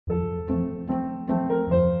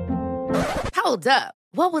Hold up.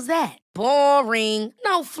 What was that? Boring.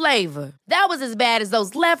 No flavor. That was as bad as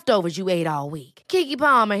those leftovers you ate all week. Keke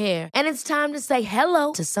Palmer here, and it's time to say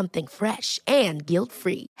hello to something fresh and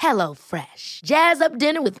guilt-free. Hello Fresh. Jazz up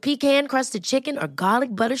dinner with pecan-crusted chicken or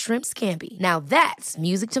garlic butter shrimp scampi. Now that's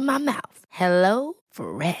music to my mouth. Hello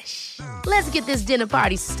Fresh. Let's get this dinner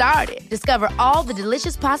party started. Discover all the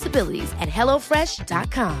delicious possibilities at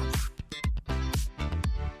hellofresh.com.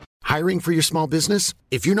 Hiring for your small business?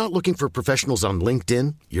 If you're not looking for professionals on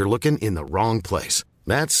LinkedIn, you're looking in the wrong place.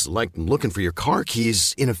 That's like looking for your car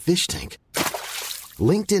keys in a fish tank.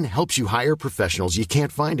 LinkedIn helps you hire professionals you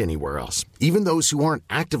can't find anywhere else, even those who aren't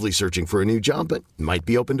actively searching for a new job but might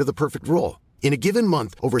be open to the perfect role. In a given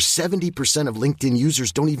month, over 70% of LinkedIn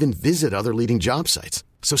users don't even visit other leading job sites.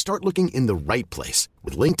 So start looking in the right place.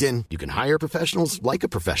 With LinkedIn, you can hire professionals like a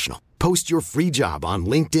professional. Post your free job on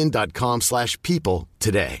linkedin.com/people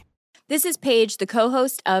today. This is Paige, the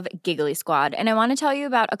co-host of Giggly Squad, and I want to tell you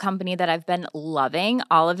about a company that I've been loving,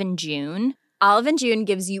 Olive & June. Olive & June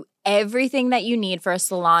gives you everything that you need for a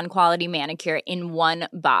salon-quality manicure in one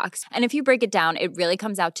box. And if you break it down, it really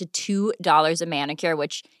comes out to $2 a manicure,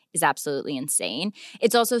 which is absolutely insane.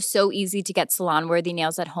 It's also so easy to get salon-worthy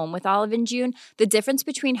nails at home with Olive & June. The difference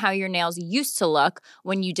between how your nails used to look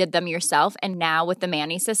when you did them yourself and now with the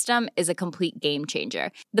Mani system is a complete game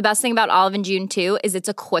changer. The best thing about Olive & June, too, is it's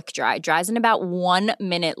a quick dry. Dries in about 1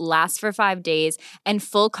 minute, lasts for 5 days, and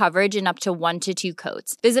full coverage in up to 1 to 2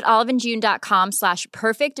 coats. Visit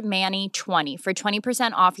oliveandjune.com/perfectmani20 for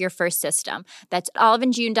 20% off your first system. That's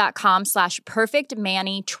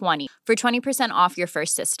oliveandjune.com/perfectmani20 for 20% off your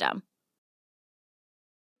first system.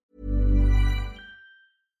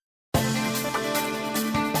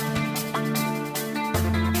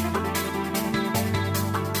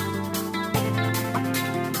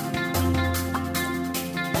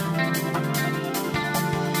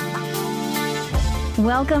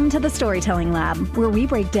 Welcome to the Storytelling Lab, where we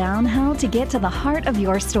break down how to get to the heart of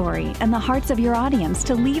your story and the hearts of your audience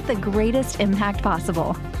to leave the greatest impact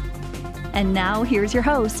possible. And now, here's your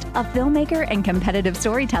host, a filmmaker and competitive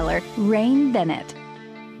storyteller, Rain Bennett.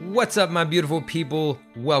 What's up, my beautiful people?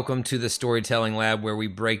 Welcome to the Storytelling Lab, where we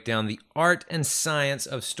break down the art and science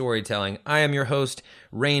of storytelling. I am your host,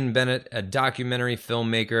 Rain Bennett, a documentary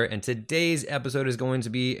filmmaker, and today's episode is going to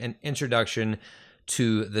be an introduction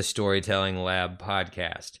to the Storytelling Lab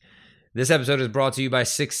podcast. This episode is brought to you by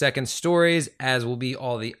 6 Second Stories, as will be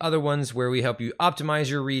all the other ones, where we help you optimize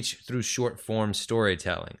your reach through short-form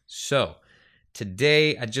storytelling. So,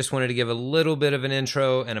 today, I just wanted to give a little bit of an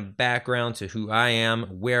intro and a background to who I am,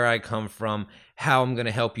 where I come from, how I'm going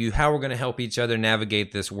to help you, how we're going to help each other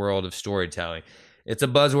navigate this world of storytelling. It's a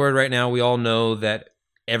buzzword right now. We all know that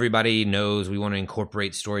everybody knows we want to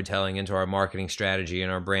incorporate storytelling into our marketing strategy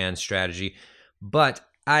and our brand strategy, but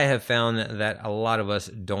I have found that a lot of us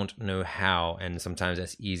don't know how, and sometimes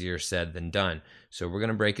that's easier said than done. So we're going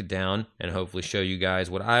to break it down and hopefully show you guys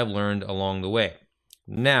what I've learned along the way.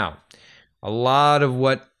 Now, a lot of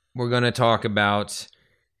what we're going to talk about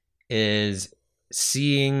is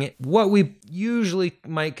seeing what we usually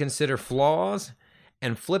might consider flaws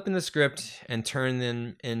and flipping the script and turn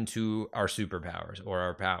them into our superpowers or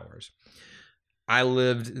our powers. I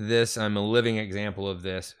lived this. I'm a living example of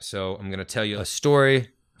this. So I'm going to tell you a story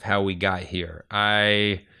of how we got here.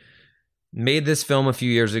 I made this film a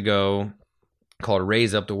few years ago called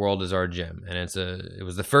Raise Up, the World is Our Gym. And it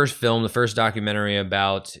was the first film, the first documentary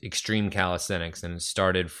about extreme calisthenics. And it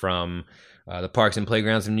started from the parks and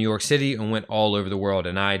playgrounds in New York City and went all over the world.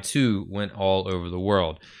 And I, too, went all over the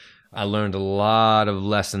world. I learned a lot of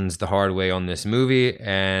lessons the hard way on this movie,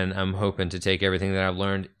 and I'm hoping to take everything that I've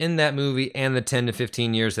learned in that movie and the 10 to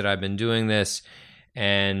 15 years that I've been doing this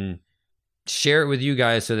and share it with you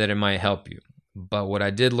guys so that it might help you. But what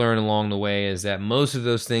I did learn along the way is that most of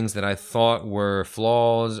those things that I thought were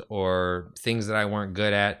flaws or things that I weren't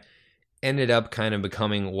good at ended up kind of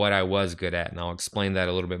becoming what I was good at, and I'll explain that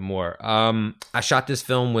a little bit more. I shot this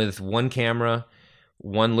film with one camera,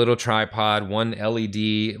 one little tripod, one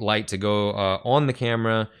LED light to go on the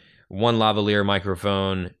camera, one lavalier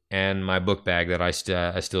microphone, and my book bag that I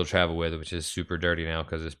still travel with, which is super dirty now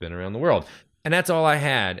because it's been around the world. And that's all I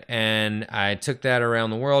had. And I took that around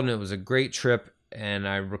the world, and it was a great trip. And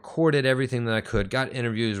I recorded everything that I could, got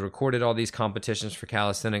interviews, recorded all these competitions for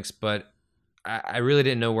calisthenics, but I really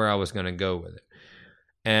didn't know where I was going to go with it.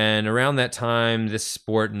 And around that time, this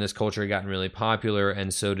sport and this culture had gotten really popular,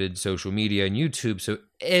 and so did social media and YouTube. So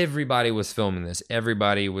everybody was filming this.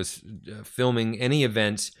 Everybody was filming any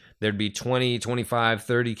event. There'd be 20, 25,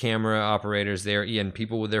 30 camera operators there, and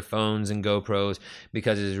people with their phones and GoPros,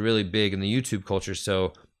 because it is really big in the YouTube culture.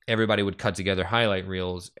 So everybody would cut together highlight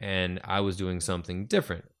reels, and I was doing something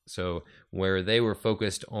different. So where they were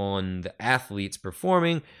focused on the athletes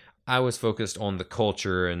performing, I was focused on the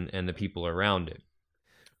culture and the people around it.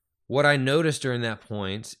 What I noticed during that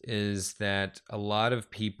point is that a lot of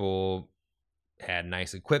people had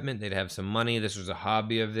nice equipment. They'd have some money. This was a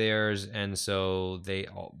hobby of theirs. And so they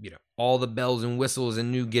all the bells and whistles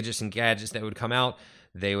and new gadgets and gadgets that would come out,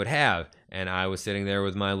 they would have. And I was sitting there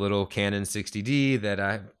with my little Canon 60D that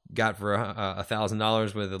I got for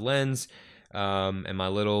 $1,000 with a lens, and my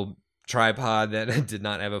little tripod that did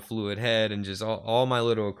not have a fluid head, and just all my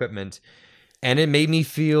little equipment. And it made me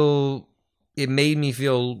feel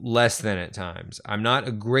less than at times. I'm not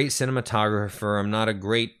a great cinematographer. I'm not a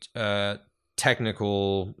great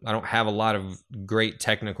technical. I don't have a lot of great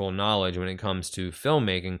technical knowledge when it comes to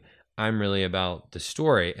filmmaking. I'm really about the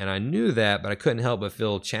story. And I knew that, but I couldn't help but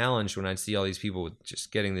feel challenged when I'd see all these people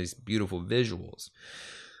just getting these beautiful visuals.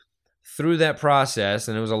 Through that process,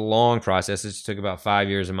 and it was a long process, it took about 5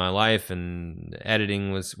 years of my life, and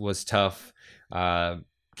editing was tough.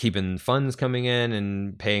 Keeping funds coming in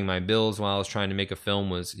and paying my bills while I was trying to make a film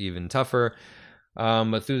was even tougher.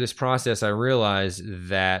 But through this process, I realized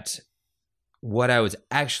that what I was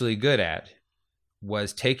actually good at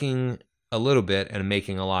was taking a little bit and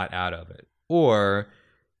making a lot out of it, or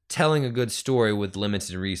telling a good story with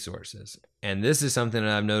limited resources. And this is something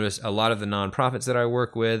that I've noticed a lot of the nonprofits that I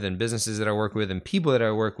work with and businesses that I work with and people that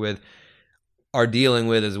I work with are dealing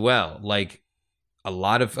with as well. Like, a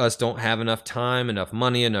lot of us don't have enough time, enough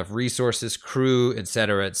money, enough resources, crew, et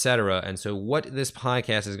cetera, et cetera. And so what this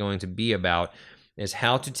podcast is going to be about is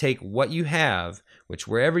how to take what you have, which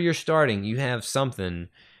wherever you're starting, you have something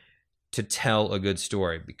to tell a good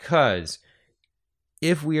story. Because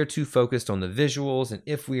if we are too focused on the visuals, and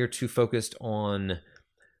if we are too focused on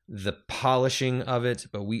the polishing of it,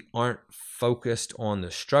 but we aren't focused on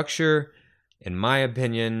the structure, in my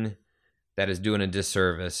opinion, that is doing a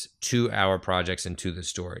disservice to our projects and to the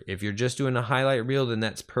story. If you're just doing a highlight reel, then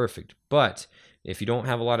that's perfect. But if you don't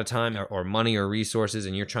have a lot of time or money or resources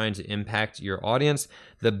and you're trying to impact your audience,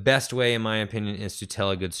 the best way, in my opinion, is to tell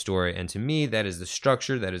a good story. And to me, that is the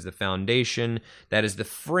structure, that is the foundation, that is the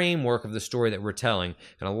framework of the story that we're telling.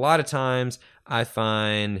 And a lot of times I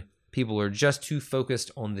find people are just too focused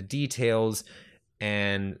on the details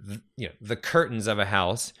and the curtains of a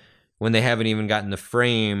house when they haven't even gotten the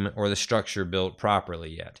frame or the structure built properly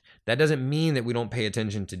yet. That doesn't mean that we don't pay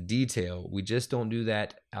attention to detail. We just don't do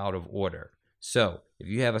that out of order. So if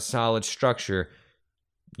you have a solid structure,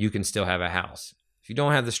 you can still have a house. If you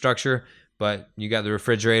don't have the structure, but you got the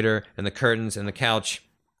refrigerator and the curtains and the couch,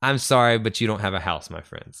 I'm sorry, but you don't have a house, my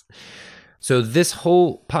friends. So this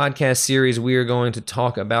whole podcast series, we are going to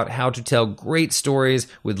talk about how to tell great stories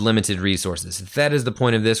with limited resources. That is the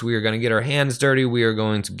point of this. We are going to get our hands dirty. We are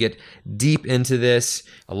going to get deep into this.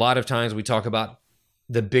 A lot of times we talk about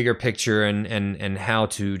the bigger picture and how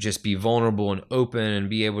to just be vulnerable and open and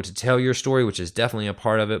be able to tell your story, which is definitely a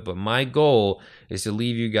part of it. But my goal is to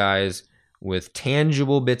leave you guys with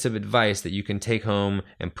tangible bits of advice that you can take home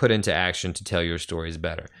and put into action to tell your stories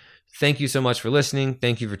better. Thank you so much for listening.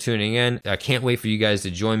 Thank you for tuning in. I can't wait for you guys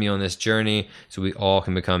to join me on this journey so we all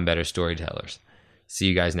can become better storytellers. See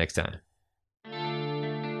you guys next time.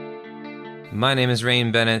 My name is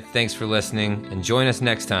Rain Bennett. Thanks for listening, and join us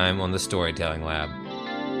next time on the Storytelling Lab.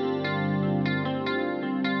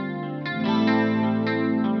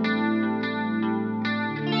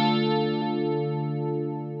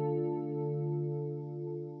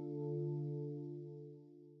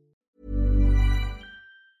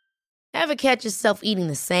 Ever catch yourself eating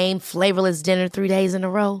the same flavorless dinner 3 days in a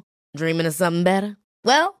row? Dreaming of something better?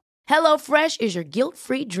 Well, HelloFresh is your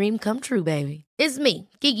guilt-free dream come true, baby. It's me,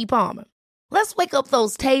 Keke Palmer. Let's wake up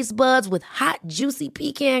those taste buds with hot, juicy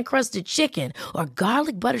pecan-crusted chicken or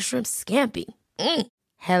garlic butter shrimp scampi.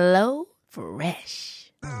 Hello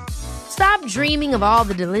Fresh. Stop dreaming of all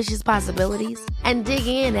the delicious possibilities and dig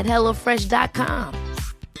in at HelloFresh.com.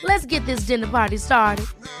 Let's get this dinner party started.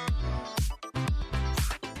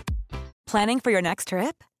 Planning for your next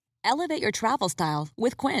trip? Elevate your travel style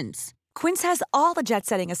with Quince. Quince has all the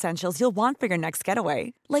jet-setting essentials you'll want for your next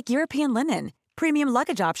getaway, like European linen, premium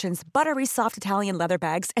luggage options, buttery soft Italian leather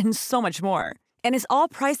bags, and so much more. And is all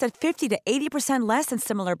priced at 50 to 80% less than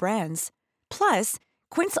similar brands. Plus,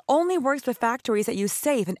 Quince only works with factories that use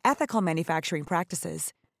safe and ethical manufacturing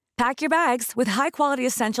practices. Pack your bags with high-quality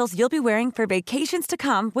essentials you'll be wearing for vacations to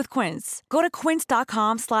come with Quince. Go to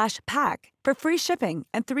quince.com/pack for free shipping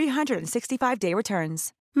and 365-day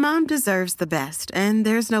returns. Mom deserves the best, and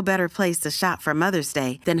there's no better place to shop for Mother's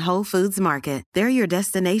Day than Whole Foods Market. They're your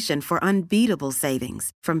destination for unbeatable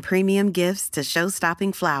savings, from premium gifts to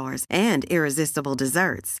show-stopping flowers and irresistible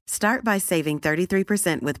desserts. Start by saving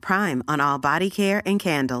 33% with Prime on all body care and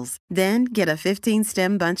candles. Then get a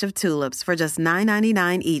 15-stem bunch of tulips for just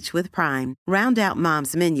 $9.99 each with Prime. Round out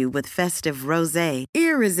Mom's menu with festive rosé,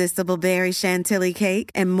 irresistible berry chantilly cake,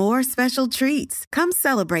 and more special treats. Come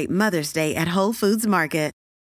celebrate Mother's Day at Whole Foods Market.